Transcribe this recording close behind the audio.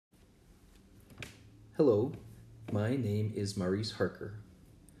Hello, my name is Maurice Harker.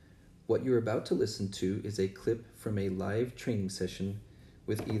 What you're about to listen to is a clip from a live training session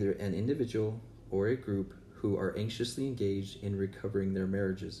with either an individual or a group who are anxiously engaged in recovering their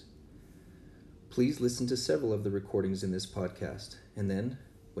marriages. Please listen to several of the recordings in this podcast, and then,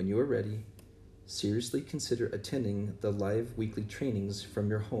 when you are ready, seriously consider attending the live weekly trainings from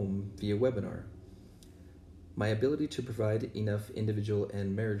your home via webinar. My ability to provide enough individual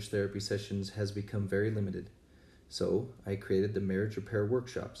and marriage therapy sessions has become very limited, so I created the marriage repair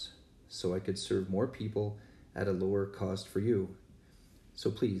workshops so I could serve more people at a lower cost for you.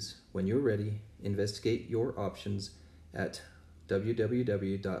 So please, when you're ready, investigate your options at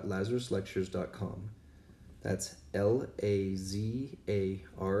www.lazaruslectures.com. That's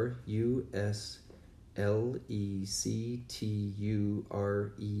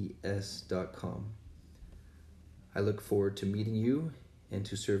LAZARUSLECTURES.com. I look forward to meeting you and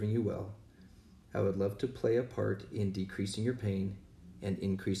to serving you well. I would love to play a part in decreasing your pain and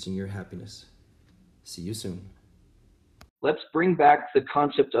increasing your happiness. See you soon. Let's bring back the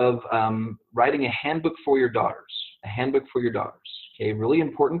concept of writing a handbook for your daughters. A handbook for your daughters. Okay, really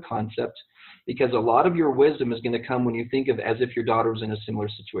important concept, because a lot of your wisdom is going to come when you think of as if your daughter was in a similar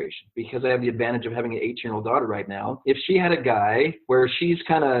situation. Because I have the advantage of having an 18-year-old daughter right now. If she had a guy where she's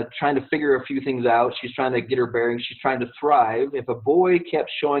kind of trying to figure a few things out, she's trying to get her bearings, she's trying to thrive, if a boy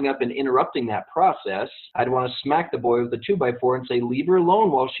kept showing up and interrupting that process, I'd want to smack the boy with a 2x4 and say, leave her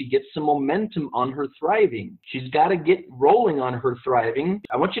alone while she gets some momentum on her thriving. She's got to get rolling on her thriving.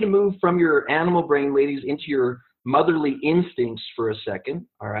 I want you to move from your animal brain, ladies, into your motherly instincts for a second,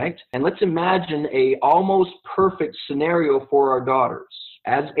 all right? And let's imagine a almost perfect scenario for our daughters.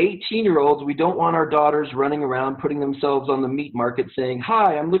 As 18-year-olds, we don't want our daughters running around putting themselves on the meat market saying,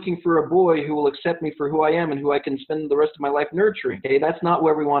 hi, I'm looking for a boy who will accept me for who I am and who I can spend the rest of my life nurturing. Okay, that's not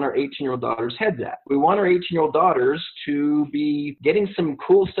where we want our 18-year-old daughters' heads at. We want our 18-year-old daughters to be getting some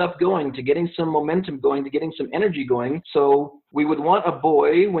cool stuff going, to getting some momentum going, to getting some energy going. So we would want a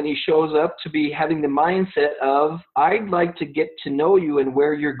boy, when he shows up, to be having the mindset of, I'd like to get to know you and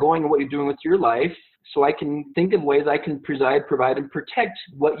where you're going and what you're doing with your life, so I can think of ways I can preside, provide, and protect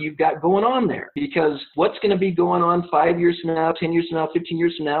what you've got going on there. Because what's going to be going on 5 years from now, 10 years from now, 15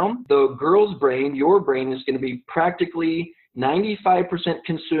 years from now, the girl's brain, your brain, is going to be practically 95%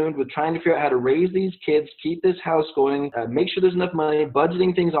 consumed with trying to figure out how to raise these kids, keep this house going, make sure there's enough money,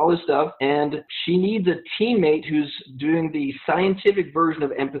 budgeting things, all this stuff. And she needs a teammate who's doing the scientific version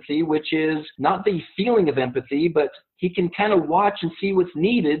of empathy, which is not the feeling of empathy, but he can kind of watch and see what's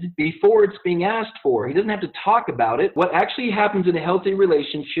needed before it's being asked for. He doesn't have to talk about it. What actually happens in a healthy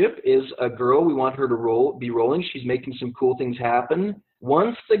relationship is a girl, we want her to be rolling. She's making some cool things happen.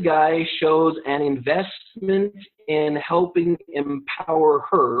 Once the guy shows an investment in helping empower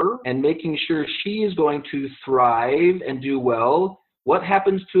her and making sure she is going to thrive and do well, what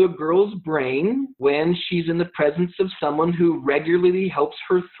happens to a girl's brain when she's in the presence of someone who regularly helps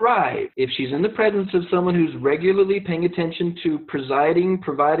her thrive? If she's in the presence of someone who's regularly paying attention to presiding,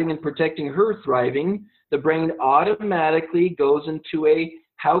 providing, and protecting her thriving, the brain automatically goes into a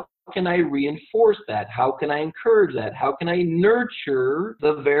how can I reinforce that? How can I encourage that? How can I nurture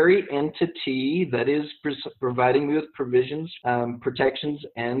the very entity that is providing me with provisions, protections,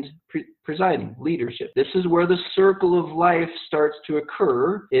 and presiding, leadership? This is where the circle of life starts to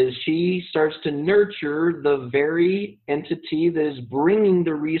occur, is she starts to nurture the very entity that is bringing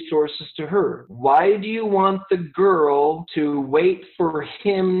the resources to her. Why do you want the girl to wait for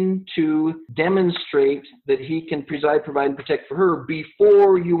him to demonstrate that he can preside, provide, and protect for her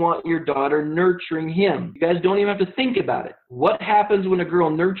before you want your daughter nurturing him? You guys don't even have to think about it. What happens when a girl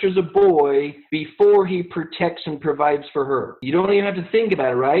nurtures a boy before he protects and provides for her? You don't even have to think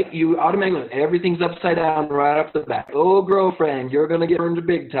about it, right? You automatically, everything's upside down right off the bat. Oh, girlfriend, you're going to get burned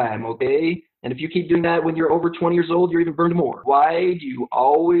big time, okay? And if you keep doing that when you're over 20 years old, you're even burned more. Why do you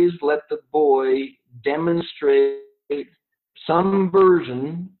always let the boy demonstrate some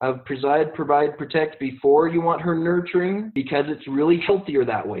version of preside, provide, protect before you want her nurturing? Because it's really healthier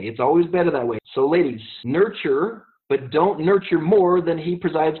that way. It's always better that way. So ladies, nurture, but don't nurture more than he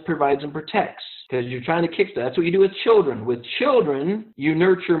presides, provides, and protects. Because you're trying to kickstart. That's what you do with children. With children, you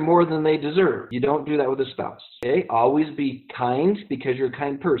nurture more than they deserve. You don't do that with a spouse. Okay? Always be kind because you're a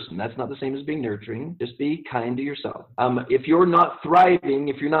kind person. That's not the same as being nurturing. Just be kind to yourself. If you're not thriving,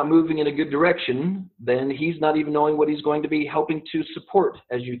 if you're not moving in a good direction, then he's not even knowing what he's going to be helping to support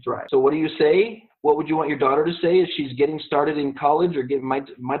as you thrive. So what do you say? What would you want your daughter to say as she's getting started in college or getting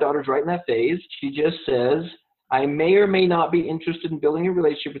my daughter's right in that phase? She just says, I may or may not be interested in building a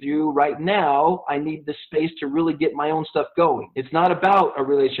relationship with you right now. I need the space to really get my own stuff going. It's not about a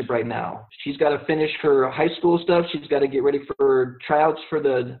relationship right now. She's got to finish her high school stuff. She's got to get ready for tryouts for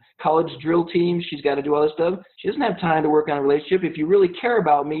the college drill team. She's got to do all this stuff. She doesn't have time to work on a relationship. If you really care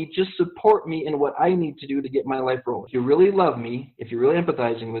about me, just support me in what I need to do to get my life rolling. If you really love me, if you're really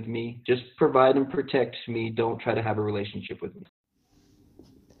empathizing with me, just provide and protect me. Don't try to have a relationship with me.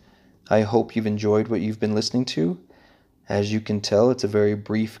 I hope you've enjoyed what you've been listening to. As you can tell, it's a very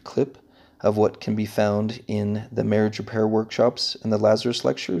brief clip of what can be found in the marriage repair workshops and the Lazarus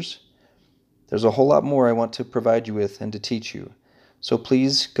lectures. There's a whole lot more I want to provide you with and to teach you. So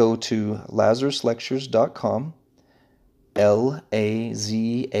please go to lazaruslectures.com,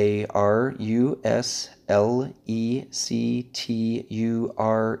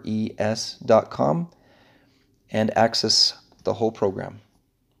 LAZARUSLECTURES.com, and access the whole program.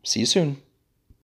 See you soon.